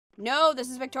No, this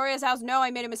is Victoria's house. No,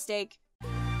 I made a mistake.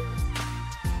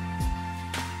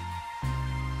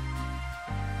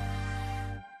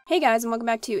 Hey guys, and welcome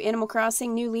back to Animal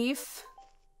Crossing New Leaf.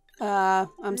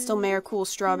 I'm still Mayor Cool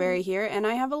Strawberry here, and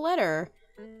I have a letter.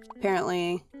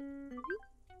 Apparently.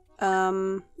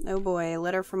 Oh boy, a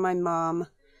letter from my mom.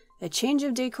 A change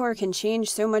of decor can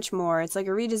change so much more. It's like a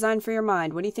redesign for your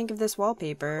mind. What do you think of this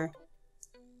wallpaper?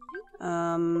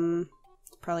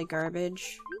 Probably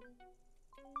garbage.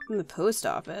 From the post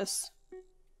office.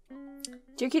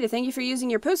 Dear Kita, thank you for using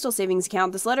your postal savings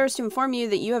account. This letter is to inform you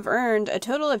that you have earned a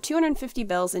total of 250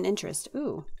 bells in interest.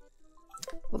 Ooh.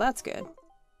 Well, that's good.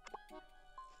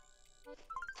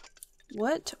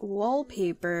 What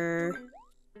wallpaper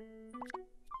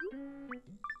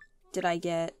did I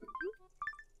get?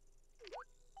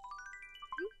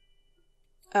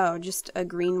 Oh, just a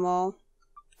green wall.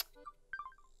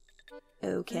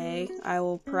 Okay, I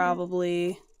will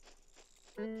probably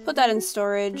put that in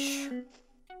storage.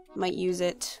 Might use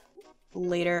it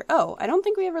later. Oh, I don't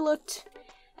think we ever looked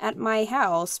at my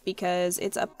house because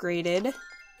it's upgraded.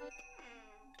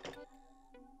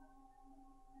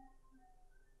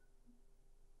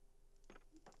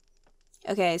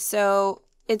 Okay, so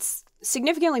it's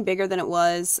significantly bigger than it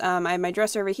was. I have my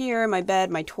dresser over here, my bed,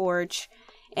 my torch,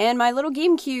 and my little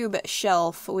GameCube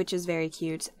shelf, which is very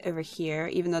cute over here,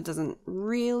 even though it doesn't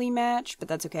really match, but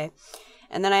that's okay.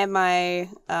 And then I have my,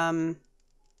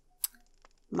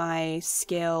 my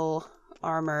scale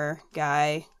armor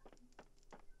guy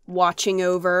watching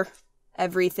over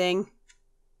everything.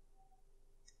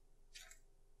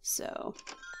 So.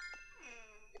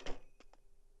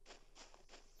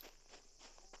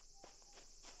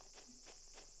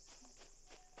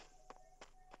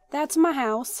 That's my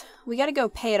house. We gotta go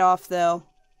pay it off, though.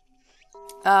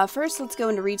 First, let's go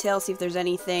into retail, see if there's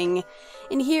anything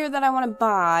in here that I want to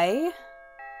buy.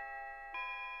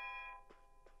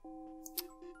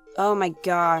 Oh my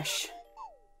gosh.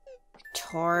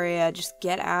 Victoria, just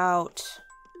get out.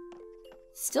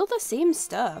 Still the same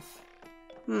stuff.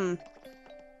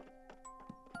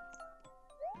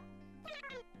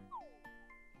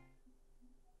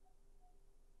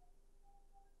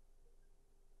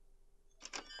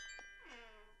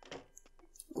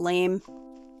 Lame.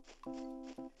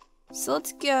 So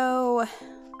let's go...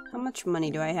 How much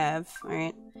money do I have?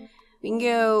 Alright. We can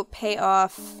go pay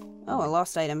off... Oh, a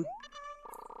lost item.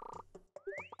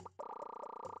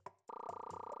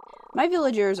 My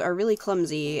villagers are really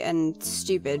clumsy and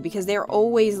stupid because they're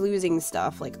always losing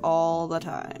stuff, like, all the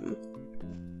time.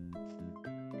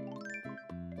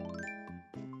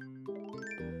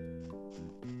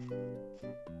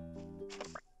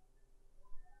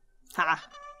 Ha!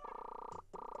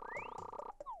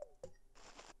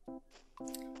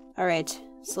 Alright,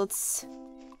 so let's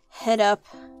head up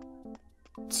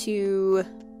to,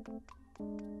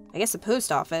 I guess, the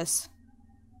post office.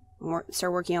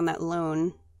 Start working on that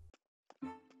loan.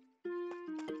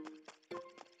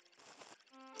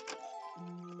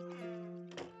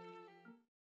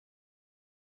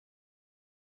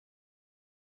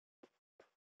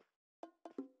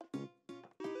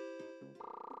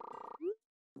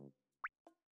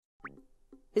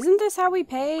 Isn't this how we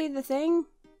pay the thing?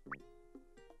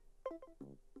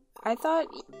 I thought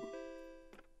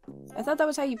that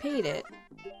was how you paid it.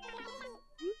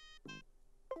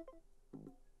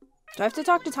 Do I have to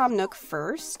talk to Tom Nook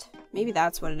first? Maybe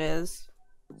that's what it is.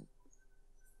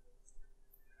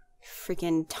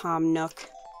 Freaking Tom Nook.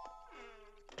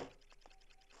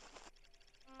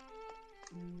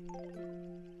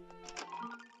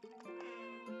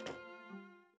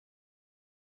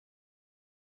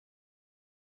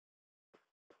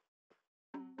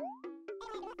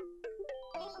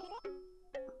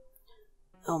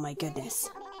 Oh my goodness.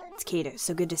 It's Kato.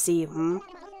 So good to see you,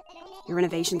 Your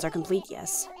renovations are complete,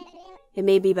 yes. It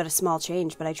may be but a small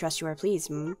change, but I trust you are pleased,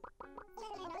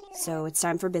 So it's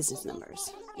time for business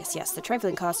numbers. Yes, yes, the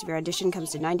trifling cost of your addition comes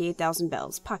to 98,000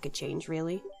 bells. Pocket change,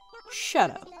 really?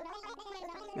 Shut up.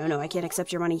 No, I can't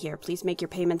accept your money here. Please make your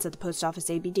payments at the post office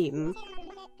ABD,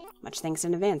 Much thanks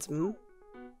in advance,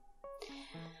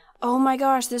 Oh my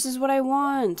gosh, this is what I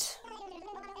want.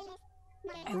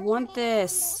 I want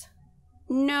this.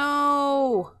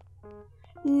 No!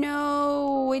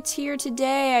 No! It's here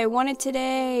today! I want it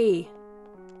today!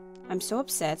 I'm so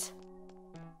upset.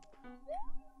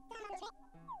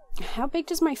 How big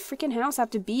does my freaking house have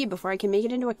to be before I can make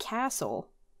it into a castle?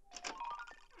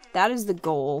 That is the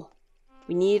goal.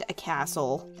 We need a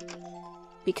castle.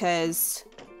 Because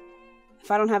if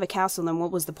I don't have a castle, then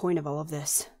what was the point of all of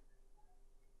this?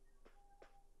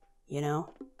 You know?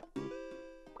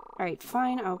 Alright,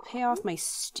 fine. I'll pay off my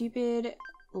stupid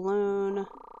loan.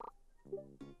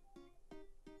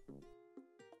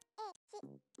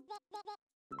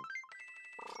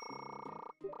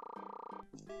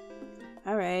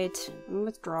 Alright,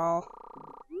 withdrawal.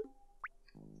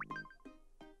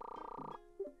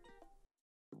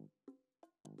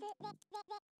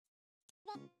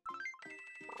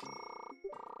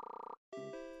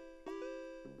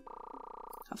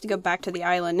 I'll have to go back to the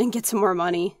island and get some more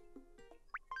money.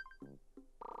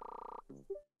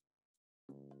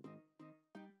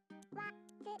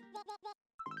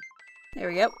 There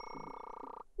we go.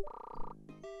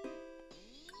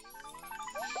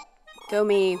 Go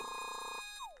me.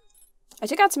 I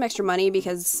took out some extra money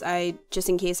because just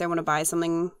in case I want to buy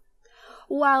something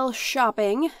while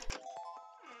shopping.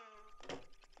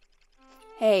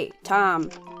 Hey, Tom,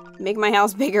 make my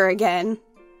house bigger again.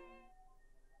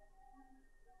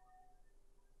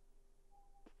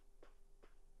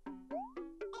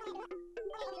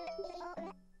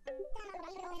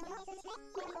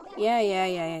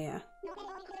 Yeah.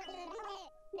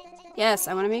 Yes,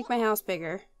 I want to make my house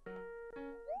bigger.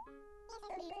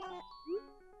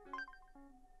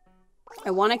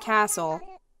 I want a castle.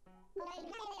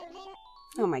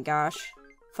 Oh my gosh.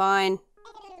 Fine.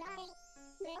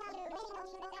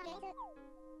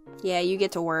 Yeah, you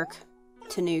get to work,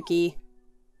 Tanuki.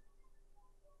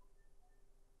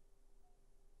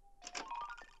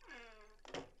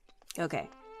 Okay.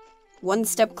 One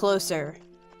step closer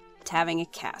to having a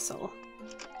castle.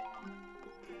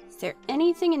 Is there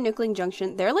anything in Nookling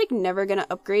Junction? They're like never gonna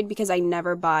upgrade because I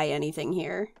never buy anything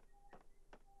here.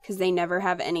 Because they never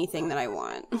have anything that I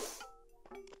want.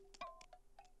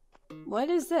 What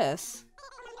is this?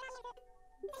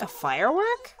 A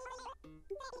firework?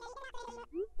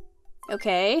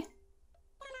 Okay.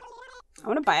 I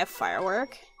want to buy a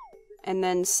firework and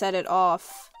then set it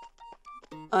off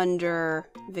under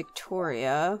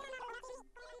Victoria.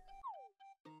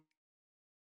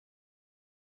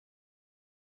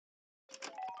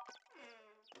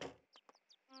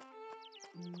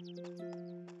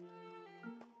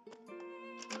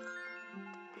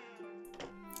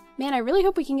 Man, I really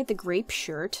hope we can get the grape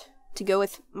shirt to go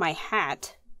with my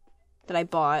hat that I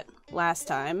bought last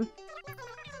time.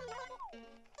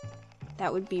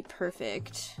 That would be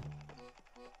perfect.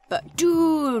 But,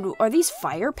 dude, are these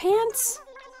fire pants?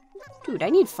 Dude, I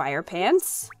need fire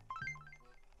pants.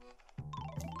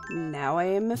 Now I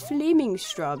am a flaming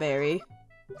strawberry.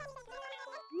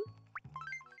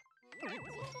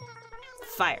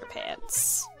 Fire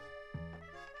pants.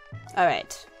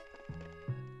 Alright.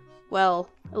 Well,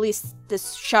 at least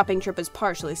this shopping trip is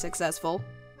partially successful.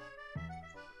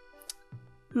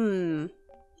 Ooh,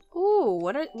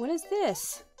 what is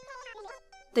this?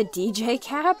 The DJ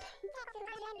cap?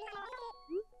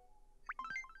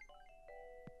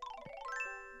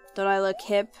 Don't I look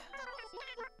hip?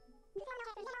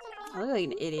 I look like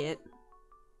an idiot.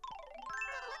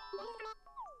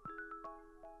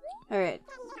 Alright.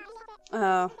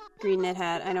 Oh, green knit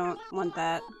hat. I don't want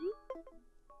that.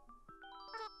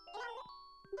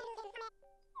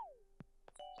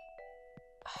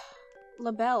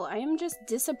 LaBelle, I am just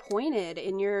disappointed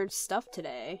in your stuff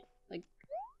today. Like,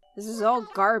 this is all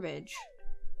garbage.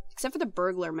 Except for the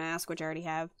burglar mask, which I already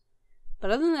have.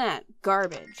 But other than that,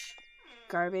 garbage.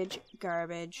 Garbage,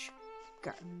 garbage,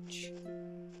 garbage.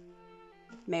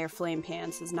 Mayor Flame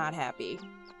Pants is not happy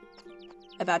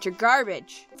about your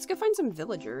garbage. Let's go find some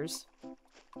villagers.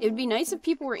 It would be nice if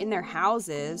people were in their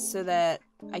houses so that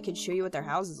I could show you what their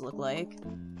houses look like.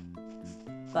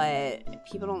 But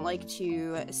people don't like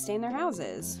to stay in their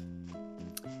houses.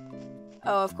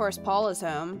 Oh, of course, Paul is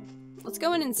home. Let's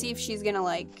go in and see if she's gonna,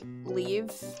 like,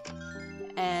 leave.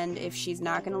 And if she's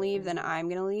not gonna leave, then I'm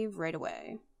gonna leave right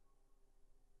away.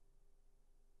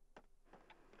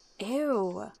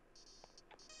 Ew.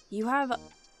 You have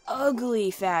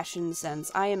ugly fashion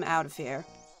sense. I am out of here.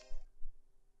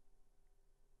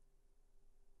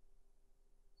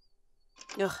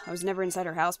 Ugh, I was never inside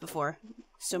her house before.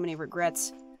 So many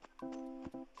regrets.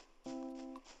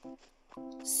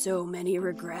 So many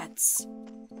regrets.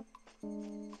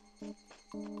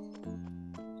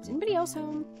 Is anybody else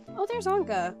home? Oh, there's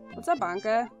Anka. What's up,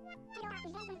 Anka?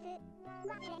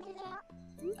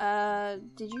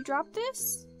 Did you drop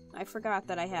this? I forgot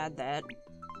that I had that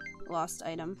lost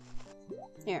item.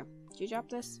 Here, did you drop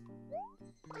this?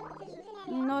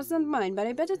 No, it's not mine, but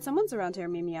I bet it's someone's around here,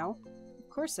 Meow. Of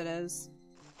course it is.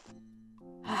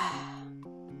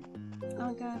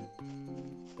 Anka.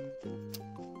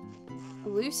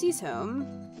 Lucy's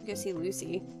home. Go see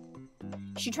Lucy.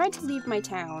 She tried to leave my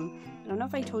town. I don't know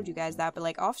if I told you guys that, but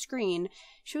like off screen,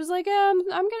 she was like, I'm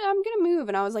gonna move,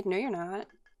 and I was like, no, you're not.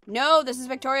 No, this is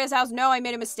Victoria's house. No, I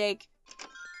made a mistake.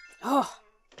 Oh,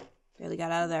 barely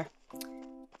got out of there.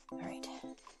 Alright.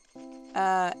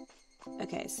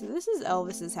 Okay, so this is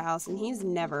Elvis's house, and he's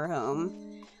never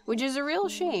home. Which is a real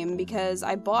shame, because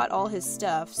I bought all his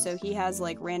stuff, so he has,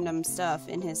 like, random stuff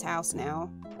in his house now.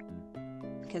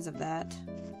 Because of that.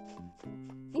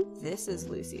 I think this is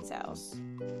Lucy's house.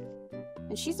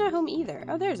 And she's not home either.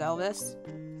 Oh, there's Elvis.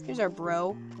 Here's our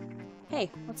bro.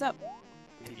 Hey, what's up?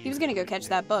 He was gonna go catch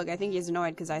that bug. I think he's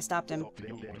annoyed because I stopped him.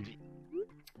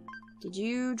 Did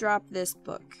you drop this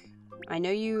book? I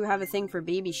know you have a thing for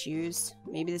baby shoes.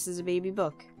 Maybe this is a baby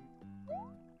book.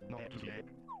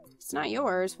 It's not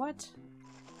yours. What?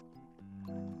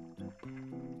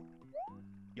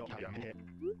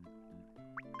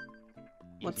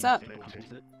 What's up?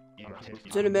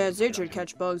 It's in a man's nature to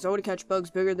catch bugs. I want to catch bugs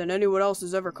bigger than anyone else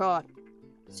has ever caught.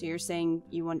 So you're saying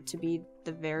you want to be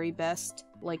the very best,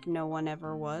 like no one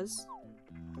ever was?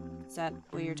 Is that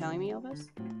what you're telling me, Elvis?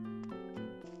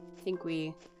 I think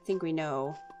we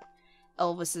know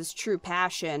Elvis's true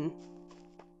passion.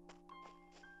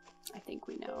 I think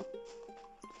we know.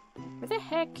 Where the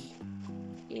heck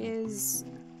is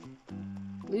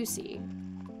Lucy?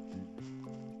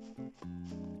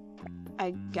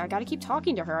 I gotta keep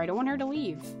talking to her. I don't want her to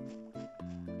leave.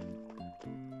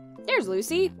 There's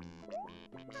Lucy!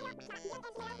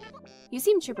 You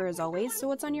seem chipper as always, so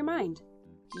what's on your mind?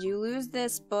 Did you lose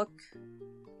this book?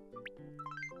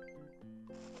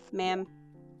 Ma'am?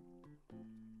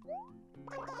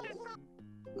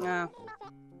 Oh.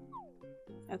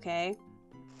 Okay.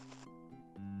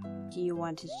 Do you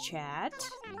want to chat?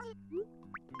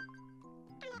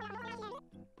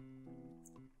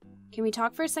 Can we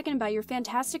talk for a second about your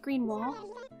fantastic green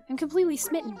wall? I'm completely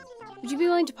smitten. Would you be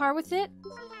willing to part with it?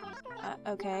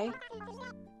 Okay.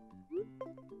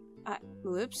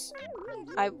 Whoops.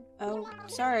 Oh,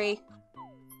 sorry.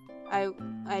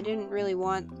 I didn't really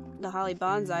want the holly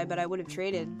bonsai, but I would have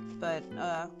traded, but,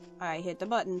 I hit the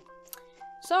button.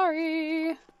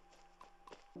 Sorry!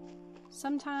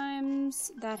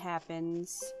 Sometimes that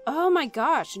happens. Oh my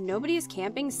gosh, nobody is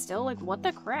camping still? Like, what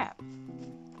the crap?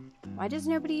 Why does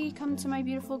nobody come to my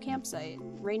beautiful campsite,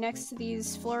 right next to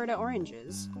these Florida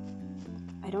oranges?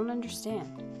 I don't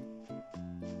understand.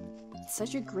 It's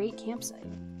such a great campsite.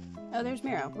 Oh, there's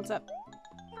Miro. What's up?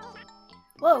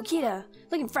 Whoa, Kita!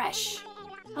 Looking fresh!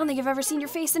 I don't think I've ever seen your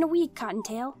face in a week,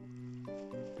 Cottontail.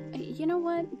 You know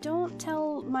what? Don't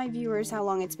tell my viewers how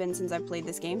long it's been since I've played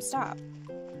this game. Stop.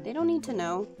 They don't need to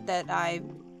know that I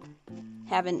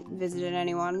haven't visited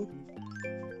anyone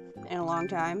in a long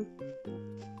time.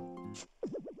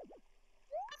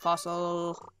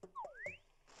 Fossil.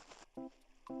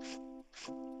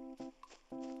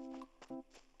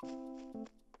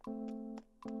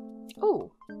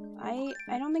 Oh,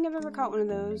 I don't think I've ever caught one of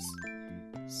those.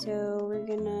 So we're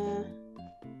gonna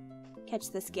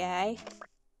catch this guy.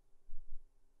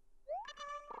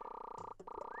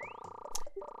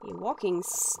 A walking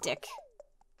stick.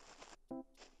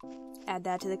 Add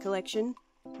that to the collection.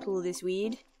 Pull this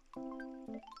weed.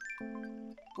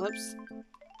 Whoops.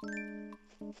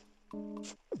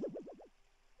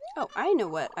 Oh, I know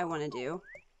what I want to do.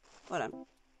 Hold on.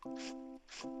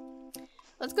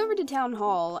 Let's go over to Town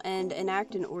Hall and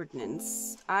enact an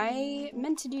ordinance. I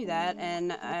meant to do that,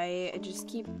 and I just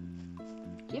keep...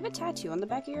 Do you have a tattoo on the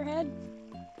back of your head?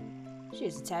 She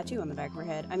has a tattoo on the back of her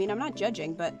head. I mean, I'm not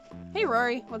judging, but... Hey,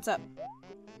 Rory, what's up?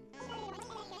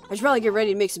 I should probably get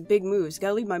ready to make some big moves.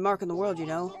 Gotta leave my mark on the world, you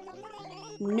know.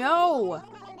 No!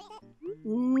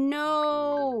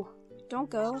 No! Don't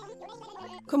go.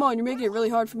 Come on, you're making it really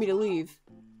hard for me to leave.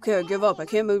 Okay, I give up. I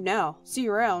can't move now. See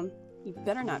you around. You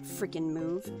better not freaking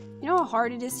move. You know how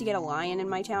hard it is to get a lion in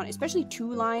my town? Especially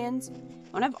 2 lions? I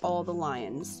want to have all the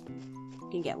lions. I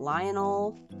can get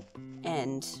Lionel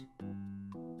and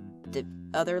the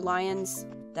other lions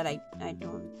that I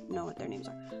don't know what their names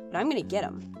are. But I'm gonna get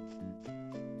them.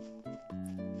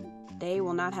 They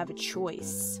will not have a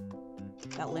choice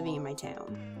about living in my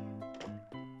town.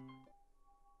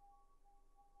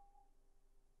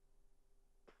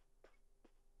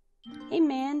 Hey,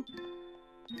 man.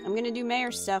 I'm gonna do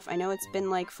mayor stuff. I know it's been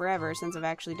like forever since I've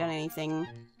actually done anything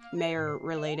mayor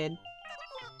related.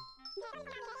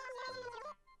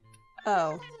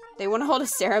 Oh, they want to hold a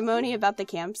ceremony about the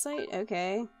campsite?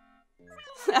 Okay.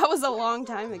 That was a long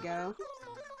time ago.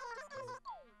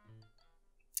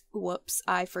 Whoops,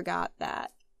 I forgot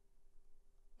that.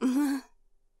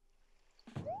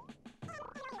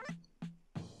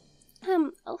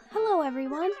 Hello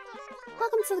everyone.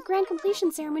 Welcome to the grand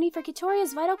completion ceremony for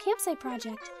Kitoria's Vital Campsite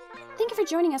project. Thank you for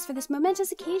joining us for this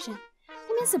momentous occasion.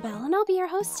 I'm Isabel, and I'll be your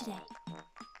host today.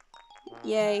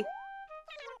 Yay.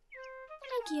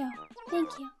 Thank you.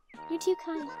 Thank you. You're too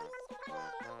kind.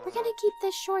 We're gonna keep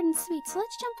this short and sweet, so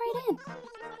let's jump right in.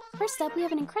 First up, we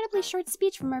have an incredibly short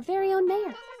speech from our very own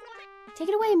mayor. Take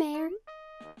it away, Mayor.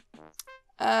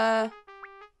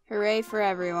 Hooray for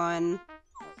everyone.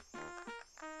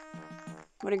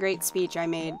 What a great speech I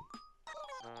made.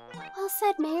 Well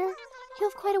said, Mayor. You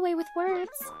have quite a way with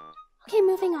words. Okay,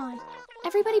 moving on.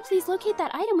 Everybody please locate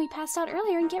that item we passed out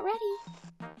earlier and get ready.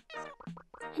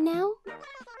 And now,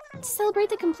 to celebrate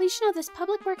the completion of this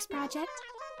public works project,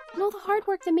 and all the hard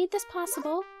work that made this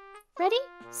possible, ready,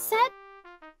 set,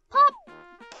 pop!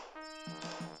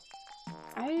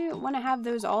 I want to have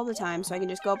those all the time so I can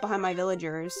just go up behind my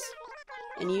villagers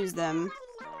and use them.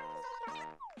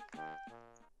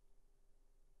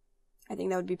 I think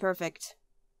that would be perfect.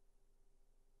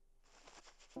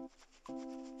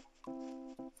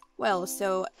 Well,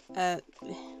 so,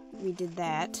 we did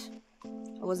that.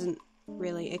 I wasn't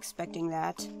really expecting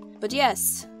that. But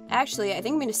yes, actually, I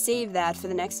think I'm going to save that for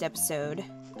the next episode,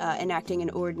 enacting an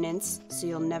ordinance, so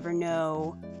you'll never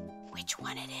know which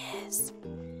one it is.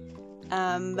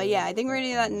 But yeah, I think we're going to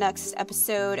do that next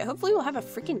episode. Hopefully we'll have a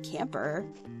freaking camper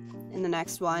in the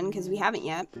next one, because we haven't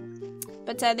yet.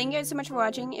 But thank you guys so much for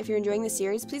watching. If you're enjoying the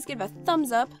series, please give a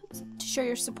thumbs up to show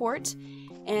your support,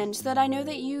 and so that I know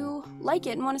that you like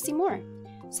it and want to see more.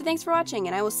 So thanks for watching,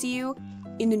 and I will see you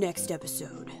in the next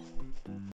episode.